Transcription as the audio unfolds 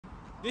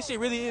This shit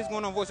really is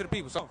going on Voice of the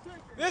People. So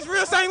this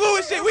real St.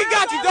 Louis shit. We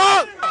got you,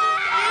 dog.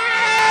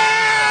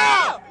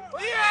 Yeah!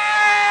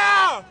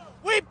 Yeah!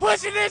 We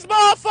pushing this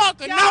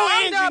motherfucker. No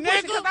engine,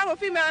 nigga. I'm a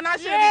female and I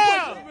shouldn't be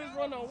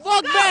pushing.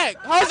 Fuck back.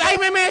 Host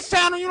Amen Man's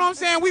channel, you know what I'm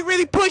saying? We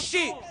really push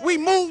shit. We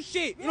move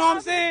shit. You know what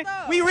I'm saying?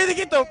 We really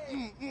get the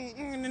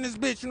in this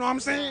bitch, you know what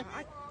I'm saying?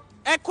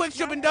 At Quick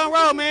Trip and Done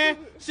Road, man.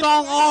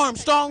 Strong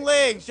arms, strong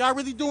legs. Y'all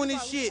really doing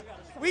this shit.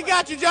 We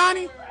got you,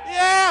 Johnny.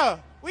 Yeah.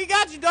 We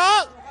got you,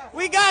 dog.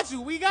 We got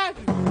you. We got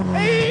you.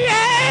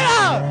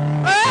 Yeah.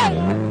 Hey.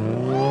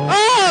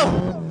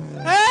 Oh.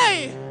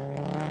 Hey.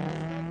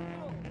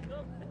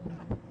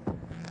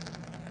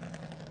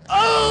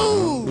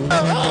 Oh.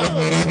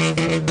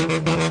 Hey!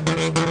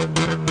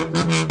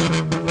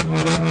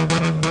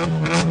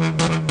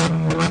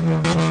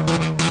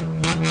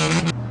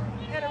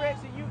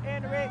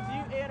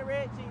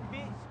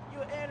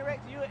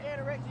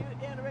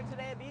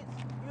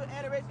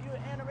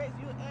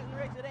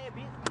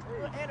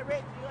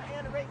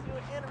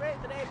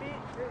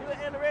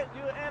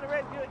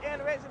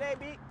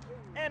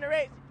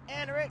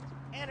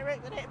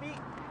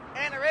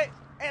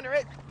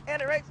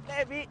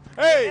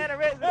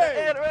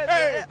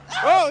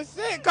 Oh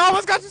shit!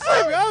 Carlos got you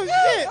slipping.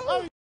 Oh shit!